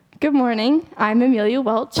Good morning. I'm Amelia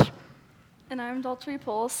Welch. And I'm Daltrey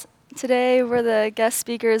Pulse. Today we're the guest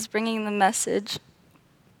speakers bringing the message.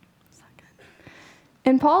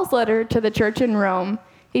 In Paul's letter to the church in Rome,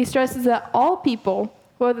 he stresses that all people,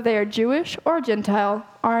 whether they are Jewish or Gentile,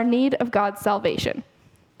 are in need of God's salvation.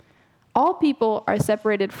 All people are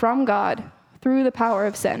separated from God through the power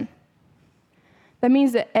of sin. That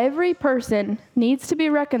means that every person needs to be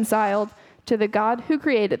reconciled to the God who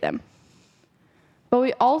created them. But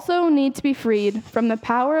we also need to be freed from the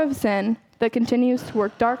power of sin that continues to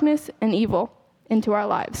work darkness and evil into our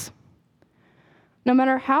lives. No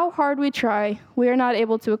matter how hard we try, we are not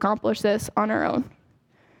able to accomplish this on our own.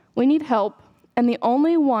 We need help, and the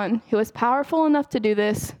only one who is powerful enough to do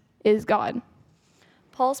this is God.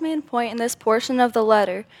 Paul's main point in this portion of the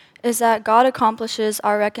letter is that God accomplishes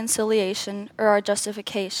our reconciliation or our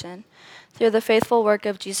justification through the faithful work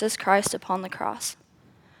of Jesus Christ upon the cross.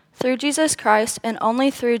 Through Jesus Christ and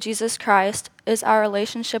only through Jesus Christ is our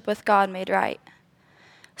relationship with God made right.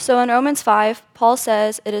 So in Romans 5, Paul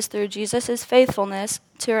says it is through Jesus' faithfulness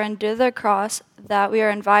to endure the cross that we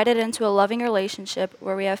are invited into a loving relationship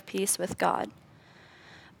where we have peace with God.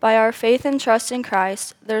 By our faith and trust in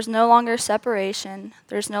Christ, there's no longer separation,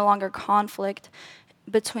 there's no longer conflict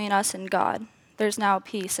between us and God. There's now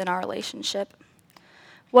peace in our relationship.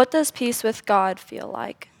 What does peace with God feel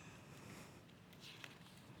like?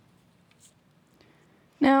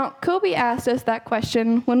 Now, Kobe asked us that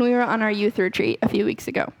question when we were on our youth retreat a few weeks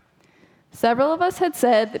ago. Several of us had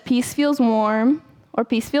said that peace feels warm or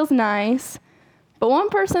peace feels nice, but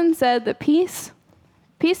one person said that peace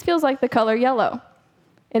feels like the color yellow.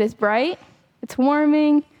 It is bright, it's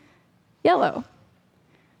warming, yellow.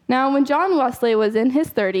 Now, when John Wesley was in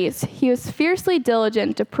his 30s, he was fiercely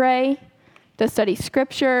diligent to pray, to study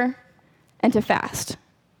scripture, and to fast.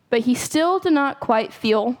 But he still did not quite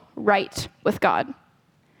feel right with God.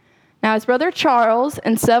 Now, his brother Charles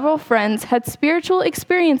and several friends had spiritual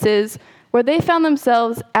experiences where they found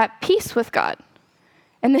themselves at peace with God.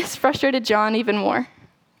 And this frustrated John even more.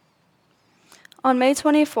 On May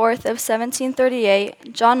 24th of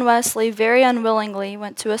 1738, John Wesley very unwillingly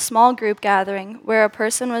went to a small group gathering where a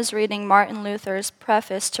person was reading Martin Luther's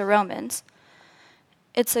preface to Romans.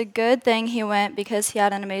 It's a good thing he went because he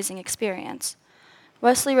had an amazing experience.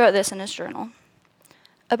 Wesley wrote this in his journal.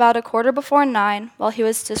 About 9:15, while he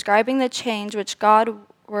was describing the change which God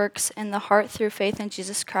works in the heart through faith in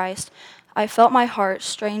Jesus Christ, I felt my heart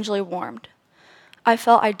strangely warmed. I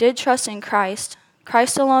felt I did trust in Christ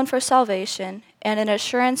alone for salvation, and an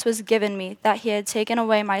assurance was given me that he had taken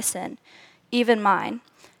away my sin, even mine,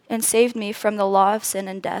 and saved me from the law of sin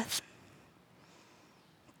and death.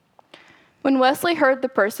 When Wesley heard the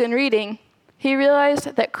person reading, he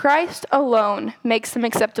realized that Christ alone makes him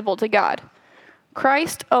acceptable to God.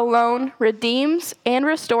 Christ alone redeems and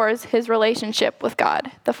restores his relationship with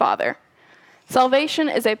God, the Father. Salvation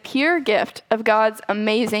is a pure gift of God's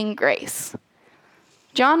amazing grace.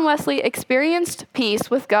 John Wesley experienced peace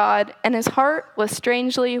with God, and his heart was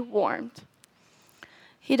strangely warmed.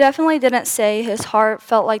 He definitely didn't say his heart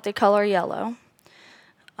felt like the color yellow.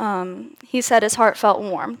 He said his heart felt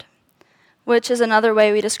warmed, which is another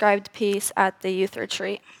way we described peace at the youth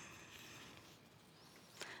retreat.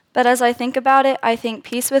 But as I think about it, I think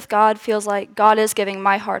peace with God feels like God is giving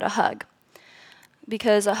my heart a hug,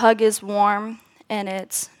 because a hug is warm and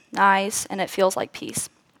it's nice and it feels like peace.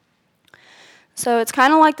 So it's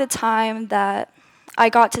kind of like the time that I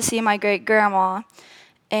got to see my great-grandma,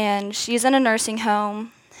 and she's in a nursing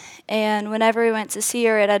home, and whenever we went to see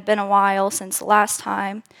her, it had been a while since the last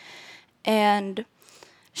time, and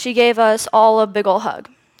she gave us all a big ol' hug,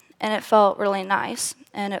 and it felt really nice,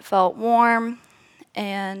 and it felt warm,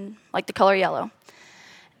 and like the color yellow.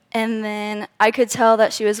 And then I could tell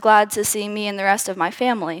that she was glad to see me and the rest of my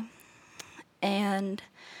family. And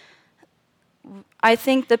I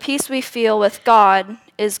think the peace we feel with God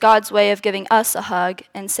is God's way of giving us a hug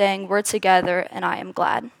and saying we're together and I am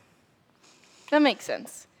glad. That makes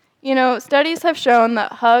sense. You know, studies have shown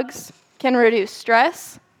that hugs can reduce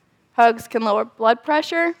stress, hugs can lower blood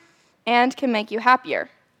pressure, and can make you happier.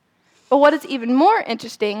 But what is even more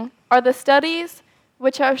interesting are the studies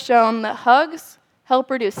which have shown that hugs help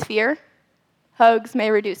reduce fear, hugs may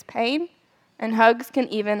reduce pain, and hugs can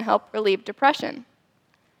even help relieve depression.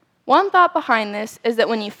 One thought behind this is that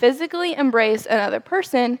when you physically embrace another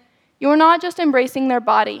person, you are not just embracing their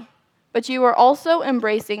body, but you are also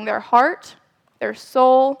embracing their heart, their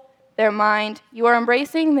soul, their mind. You are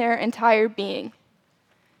embracing their entire being.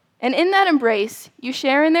 And in that embrace, you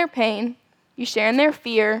share in their pain, you share in their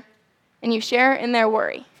fear, and you share in their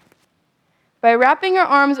worry. By wrapping your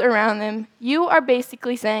arms around them, you are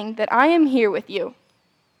basically saying that I am here with you.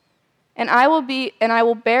 and I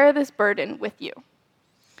will bear this burden with you.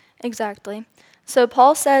 Exactly. So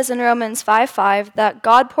Paul says in Romans 5:5 that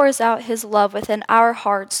God pours out his love within our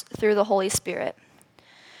hearts through the Holy Spirit,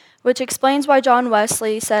 which explains why John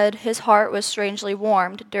Wesley said his heart was strangely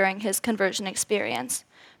warmed during his conversion experience,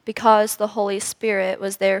 because the Holy Spirit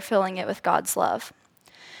was there filling it with God's love.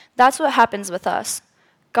 That's what happens with us.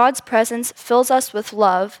 God's presence fills us with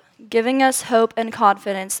love, giving us hope and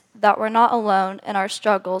confidence that we're not alone in our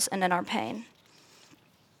struggles and in our pain.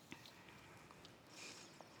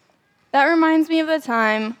 That reminds me of the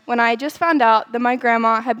time when I just found out that my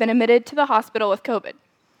grandma had been admitted to the hospital with COVID.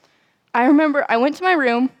 I remember I went to my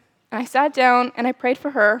room, and I sat down, and I prayed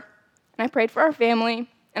for her, and I prayed for our family,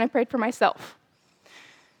 and I prayed for myself.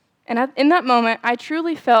 And in that moment, I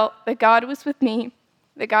truly felt that God was with me,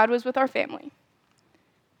 that God was with our family.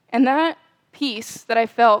 And that peace that I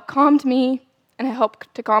felt calmed me and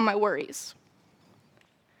helped to calm my worries.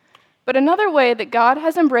 But another way that God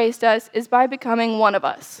has embraced us is by becoming one of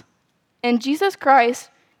us. In Jesus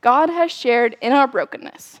Christ, God has shared in our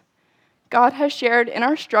brokenness. God has shared in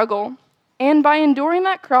our struggle. And by enduring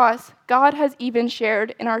that cross, God has even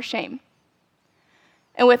shared in our shame.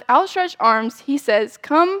 And with outstretched arms, he says,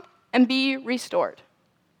 "Come and be restored.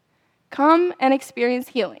 Come and experience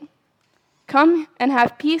healing. Come and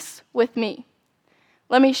have peace with me.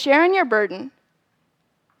 Let me share in your burden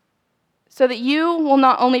so that you will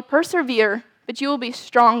not only persevere, but you will be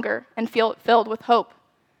stronger and feel filled with hope."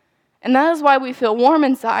 And that is why we feel warm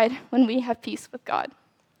inside when we have peace with God.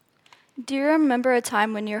 Do you remember a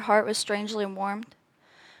time when your heart was strangely warmed?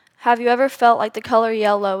 Have you ever felt like the color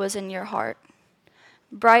yellow was in your heart,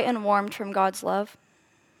 bright and warmed from God's love?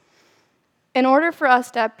 In order for us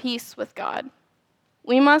to have peace with God,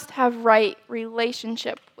 we must have right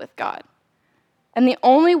relationship with God. And the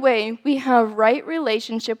only way we have right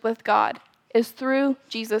relationship with God is through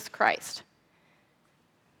Jesus Christ.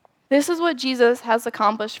 This is what Jesus has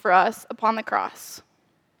accomplished for us upon the cross.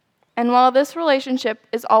 And while this relationship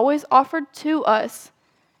is always offered to us,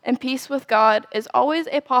 and peace with God is always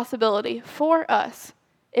a possibility for us,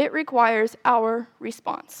 it requires our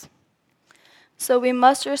response. So we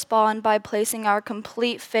must respond by placing our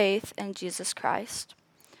complete faith in Jesus Christ.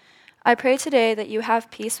 I pray today that you have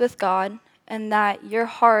peace with God and that your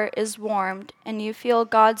heart is warmed and you feel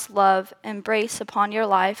God's love embrace upon your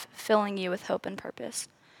life, filling you with hope and purpose.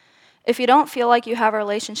 If you don't feel like you have a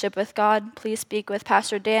relationship with God, please speak with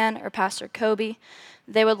Pastor Dan or Pastor Kobe.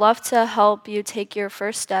 They would love to help you take your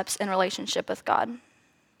first steps in relationship with God.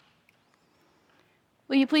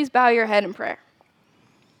 Will you please bow your head in prayer?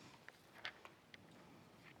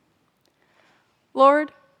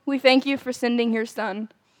 Lord, we thank you for sending your Son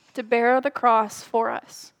to bear the cross for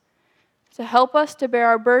us, to help us to bear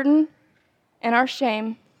our burden and our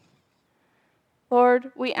shame.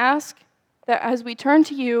 Lord, we ask that as we turn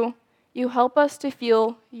to you, you help us to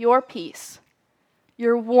feel your peace,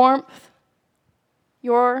 your warmth,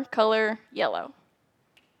 your color yellow.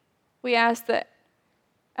 We ask that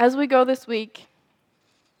as we go this week,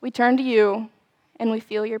 we turn to you and we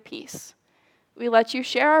feel your peace. We let you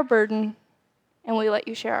share our burden and we let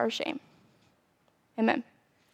you share our shame. Amen.